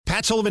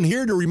Matt Sullivan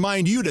here to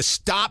remind you to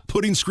stop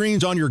putting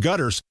screens on your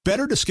gutters.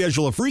 Better to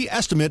schedule a free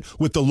estimate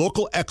with the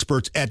local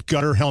experts at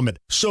Gutter Helmet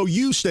so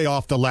you stay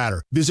off the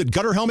ladder. Visit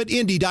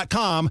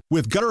GutterHelmetIndy.com.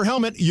 With Gutter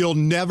Helmet, you'll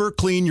never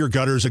clean your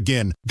gutters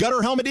again.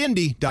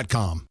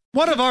 GutterHelmetIndy.com.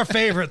 One of our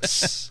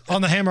favorites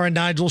on the Hammer and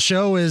Nigel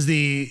show is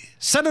the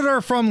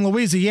senator from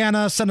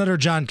Louisiana, Senator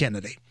John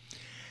Kennedy.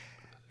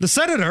 The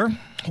senator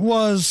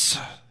was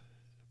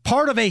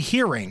part of a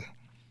hearing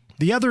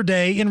the other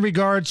day in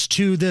regards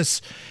to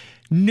this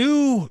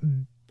new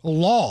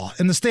law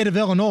in the state of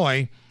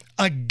Illinois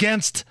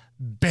against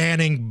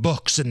banning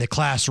books in the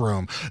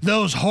classroom.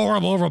 Those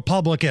horrible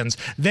Republicans,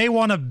 they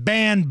want to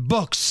ban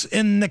books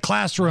in the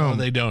classroom. No,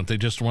 they don't. They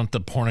just want the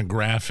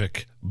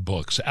pornographic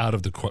books out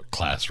of the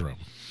classroom.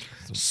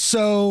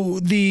 So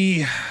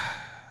the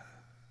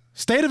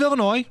state of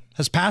Illinois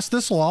has passed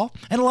this law,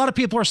 and a lot of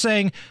people are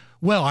saying,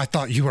 well, I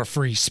thought you were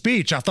free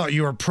speech. I thought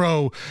you were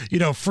pro,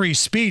 free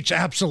speech,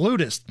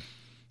 absolutist.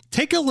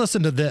 Take a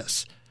listen to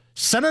this.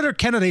 Senator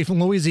Kennedy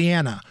from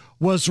Louisiana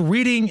was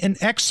reading an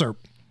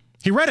excerpt.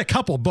 He read a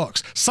couple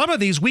books. Some of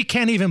these we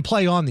can't even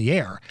play on the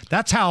air.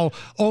 That's how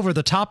over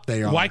the top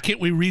they are. Why can't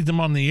we read them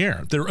on the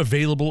air? They're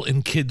available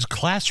in kids'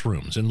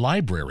 classrooms, in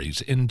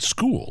libraries, in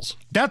schools.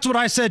 That's what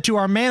I said to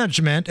our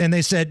management, and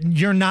they said,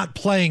 you're not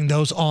playing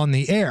those on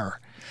the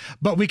air.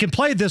 But we can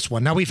play this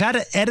one. Now, we've had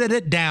to edit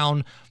it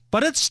down,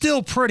 but it's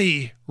still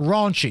pretty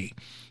raunchy.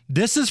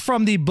 This is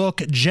from the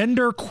book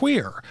Gender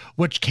Queer,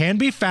 which can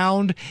be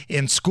found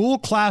in school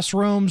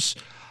classrooms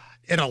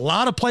in a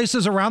lot of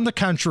places around the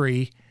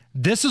country.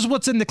 This is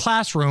what's in the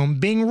classroom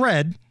being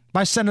read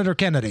by Senator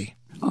Kennedy.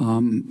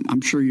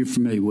 I'm sure you're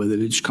familiar with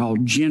it. It's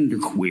called Gender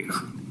Queer.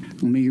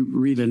 Let me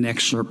read an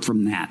excerpt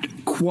from that.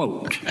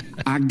 Quote,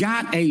 I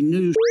got a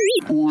new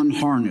on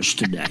harness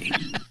today.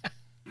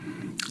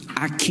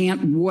 I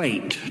can't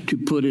wait to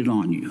put it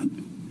on you.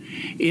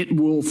 It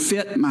will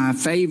fit my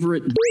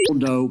favorite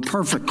dildo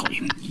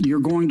perfectly. You're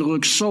going to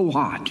look so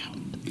hot.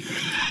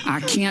 I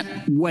can't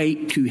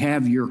wait to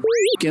have your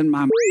in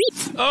my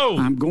mouth. Oh.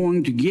 I'm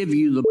going to give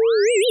you the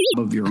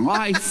of your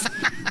life.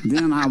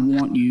 Then I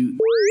want you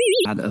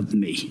out of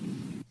me.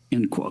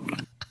 End quote.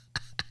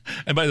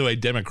 And by the way,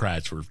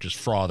 Democrats were just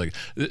frothing,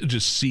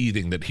 just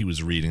seething that he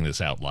was reading this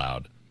out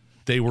loud.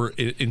 They were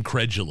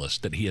incredulous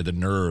that he had the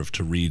nerve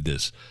to read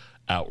this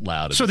out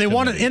loud. So they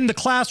want it in the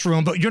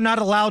classroom, but you're not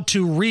allowed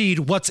to read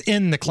what's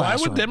in the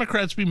classroom. Why would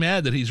Democrats be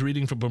mad that he's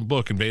reading from a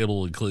book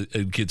available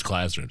in kids'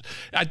 classrooms?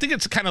 I think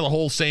it's kind of the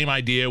whole same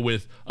idea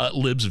with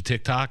Libs of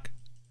TikTok.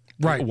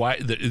 Right. Why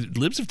the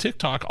Libs of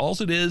TikTok, all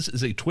it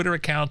is a Twitter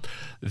account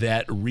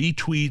that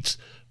retweets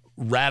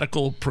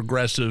radical,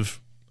 progressive,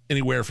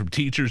 anywhere from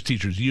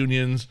teachers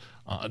unions,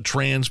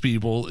 trans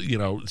people,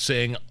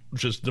 saying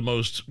just the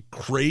most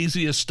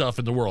craziest stuff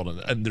in the world.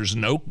 And there's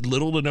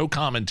little to no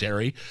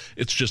commentary.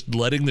 It's just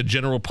letting the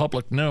general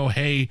public know,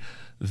 hey,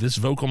 this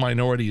vocal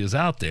minority is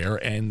out there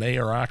and they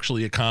are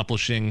actually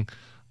accomplishing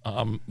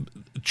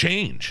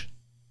change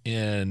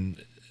in,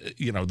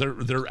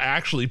 they're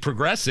actually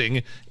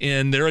progressing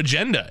in their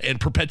agenda and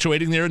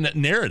perpetuating their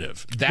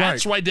narrative.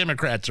 That's why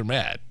Democrats are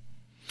mad.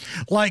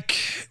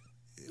 Like,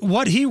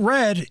 what he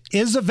read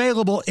is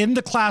available in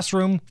the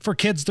classroom for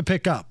kids to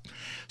pick up.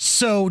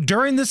 So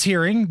during this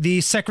hearing,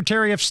 the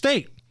Secretary of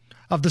State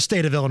of the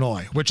state of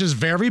Illinois, which is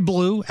very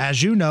blue,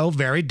 as you know,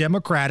 very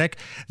Democratic,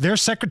 their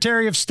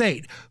Secretary of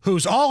State,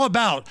 who's all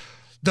about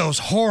those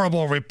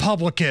horrible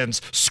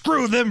Republicans,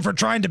 screw them for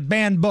trying to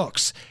ban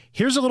books.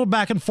 Here's a little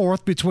back and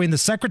forth between the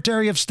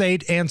Secretary of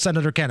State and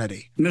Senator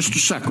Kennedy. Mr.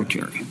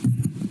 Secretary,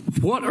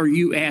 what are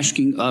you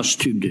asking us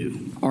to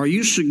do? Are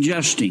you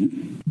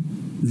suggesting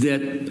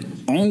that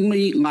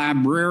only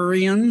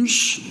librarians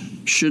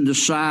should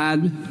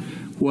decide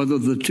whether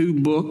the two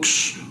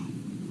books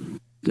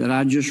that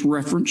I just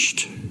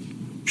referenced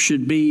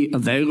should be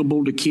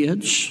available to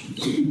kids?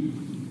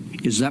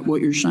 Is that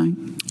what you're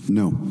saying?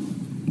 No.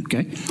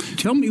 Okay.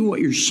 Tell me what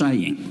you're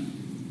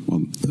saying.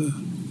 Well,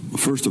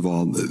 first of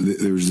all,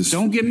 there's this...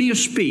 Don't give me a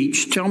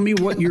speech. Tell me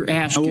what you're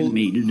asking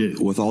me to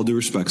do. With all due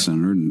respect,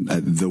 Senator,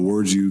 the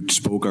words you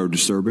spoke are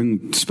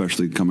disturbing,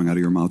 especially coming out of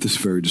your mouth is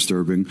very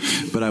disturbing.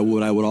 But I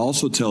would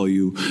also tell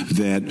you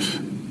that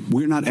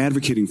we're not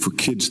advocating for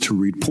kids to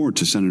read porn,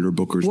 to Senator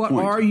Booker's point.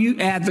 What are you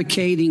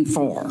advocating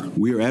for?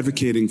 We are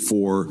advocating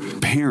for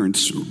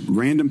parents,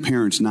 random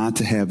parents, not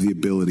to have the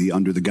ability,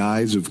 under the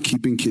guise of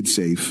keeping kids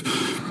safe,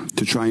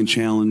 to try and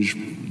challenge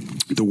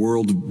the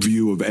world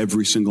view of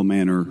every single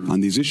manner on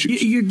these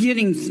issues. You're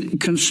getting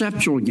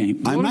conceptual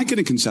again. I'm not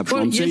getting conceptual.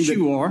 Well, I'm saying that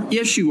you are.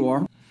 Yes, you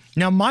are.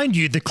 Now, mind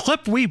you, the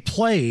clip we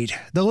played,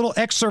 the little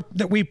excerpt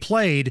that we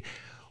played,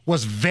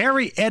 was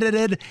very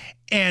edited,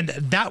 and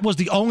that was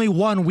the only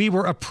one we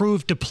were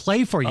approved to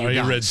play for you guys.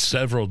 You read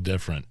several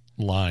different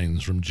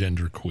lines from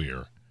Gender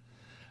Queer.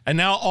 And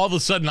now, all of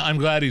a sudden, I'm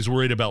glad he's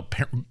worried about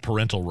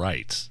parental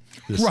rights.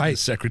 The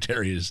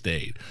Secretary of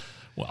State.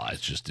 Well,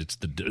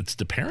 it's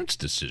the parents'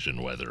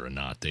 decision whether or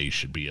not they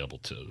should be able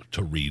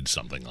to read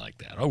something like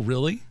that. Oh,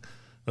 really?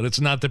 But it's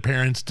not the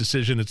parents'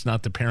 decision. It's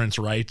not the parents'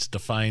 rights to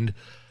find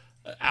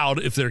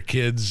out if their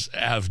kids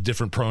have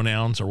different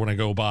pronouns or want to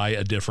go by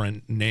a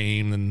different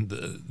name than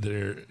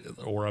their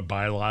or a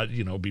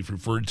biolog, be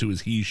referred to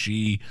as he,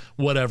 she,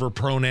 whatever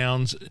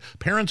pronouns.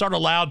 Parents aren't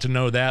allowed to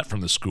know that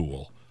from the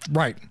school.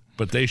 Right.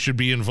 But they should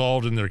be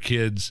involved in their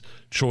kids'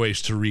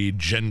 choice to read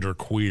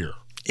genderqueer.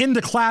 In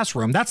the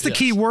classroom. That's the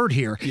key word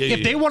here.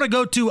 If they want to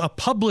go to a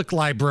public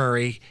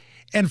library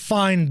and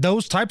find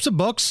those types of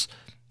books,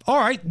 all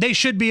right, they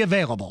should be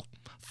available.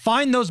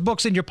 Find those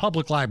books in your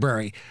public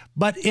library.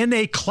 But in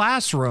a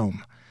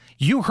classroom,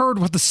 you heard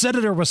what the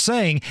senator was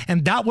saying,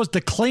 and that was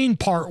the clean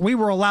part we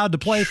were allowed to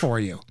play for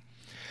you.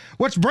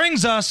 Which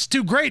brings us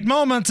to great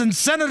moments in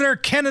Senator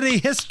Kennedy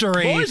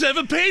history. Boys have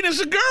a penis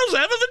and girls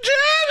have a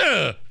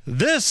vagina.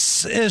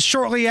 This is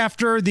shortly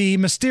after the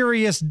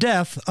mysterious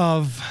death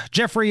of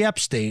Jeffrey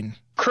Epstein.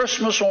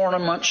 Christmas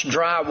ornaments,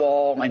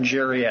 drywall, and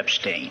Jerry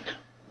Epstein.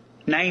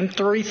 Name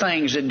 3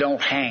 things that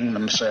don't hang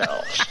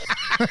themselves.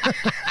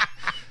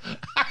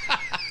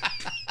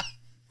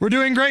 We're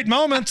doing great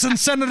moments in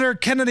Senator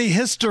Kennedy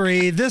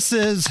history. This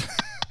is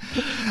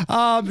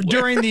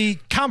during the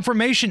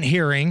confirmation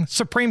hearing,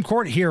 Supreme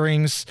Court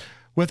hearings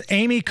with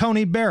Amy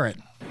Coney Barrett.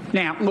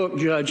 Now, look,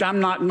 Judge, I'm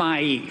not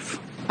naive.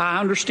 I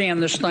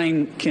understand this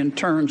thing can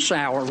turn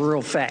sour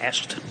real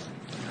fast.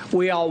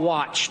 We all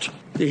watched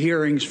the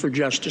hearings for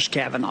Justice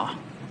Kavanaugh.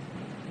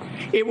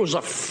 It was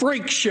a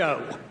freak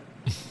show.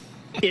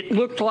 It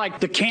looked like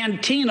the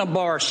cantina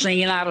bar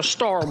scene out of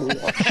Star Wars.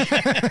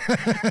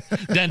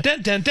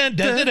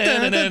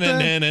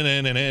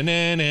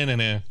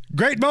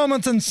 Great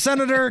moments in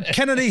Senator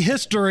Kennedy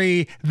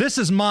history. This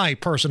is my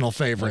personal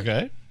favorite.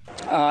 Okay.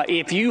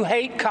 If you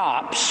hate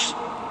cops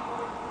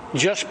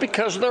just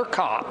because they're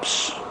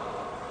cops,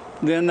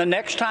 then the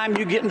next time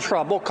you get in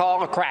trouble,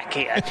 call a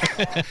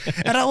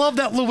crackhead. And I love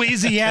that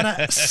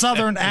Louisiana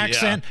Southern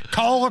accent. Yeah.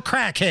 Call a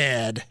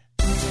crackhead.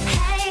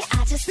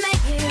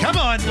 Come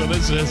on. What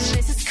is this?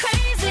 This is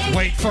crazy.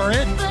 Wait for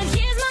it. But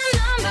here's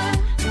my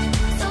number.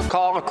 So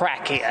call a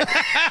crackhead.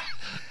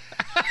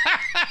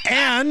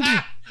 And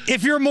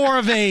if you're more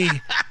of a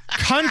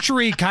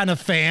country kind of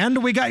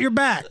fan, we got your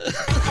back.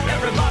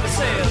 Everybody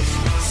says,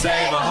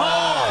 save a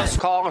horse.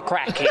 Call a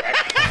crackhead.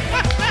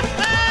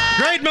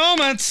 Great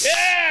moments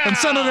in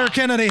Senator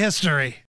Kennedy history.